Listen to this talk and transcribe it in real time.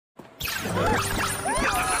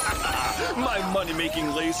My money-making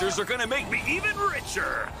lasers are gonna make me even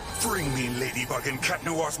richer! Bring me Ladybug and Cat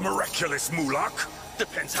Noir's Miraculous, MOOLAK.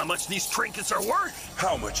 Depends how much these trinkets are worth.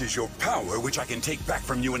 How much is your power, which I can take back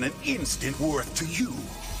from you in an instant, worth to you?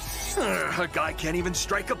 A guy can't even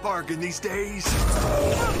strike a bargain these days.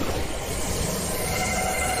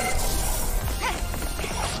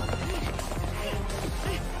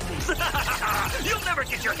 You'll never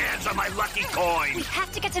get your hands on my lucky coin! We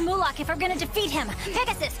have to get to MOOLAK if we're gonna defeat him.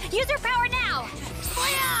 Pegasus, use your power now!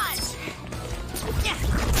 Splash!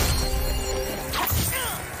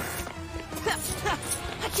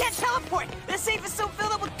 I can't teleport! The safe is so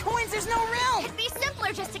filled up with coins, there's no room! It'd be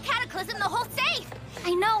simpler just to cataclysm the whole safe!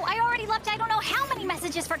 I know, I already left I don't know how many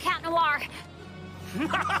messages for Cat Noir.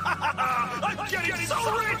 I'm getting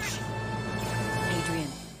so rich! Adrian,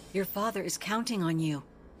 your father is counting on you.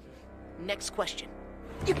 Next question.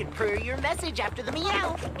 You can purr your message after the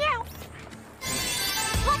meow. Meow.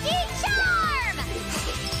 Lucky Charm!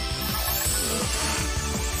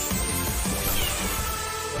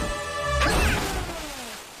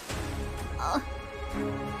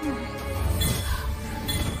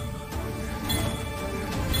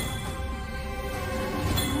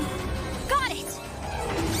 Got it!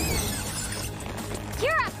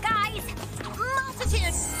 You're up, guys!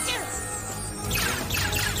 Multitude!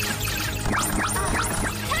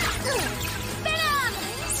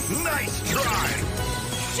 Nice try!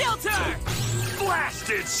 Shelter!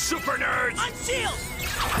 Blasted super nerds! Unshield!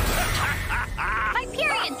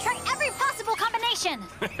 Hyperion, try every possible combination!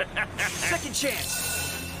 Second chance!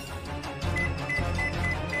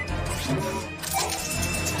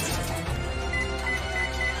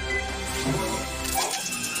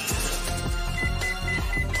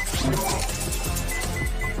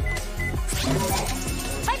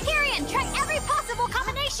 Hyperion, try every possible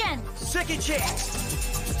combination! Second chance!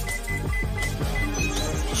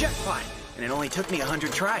 Jackpot! And it only took me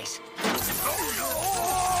 100 tries. Oh,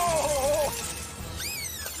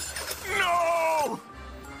 no! No!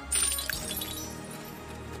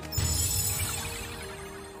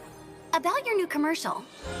 About your new commercial.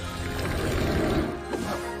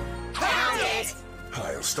 Found it!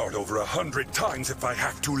 I'll start over 100 times if I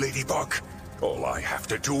have to, Ladybug. All I have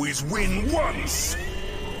to do is win once!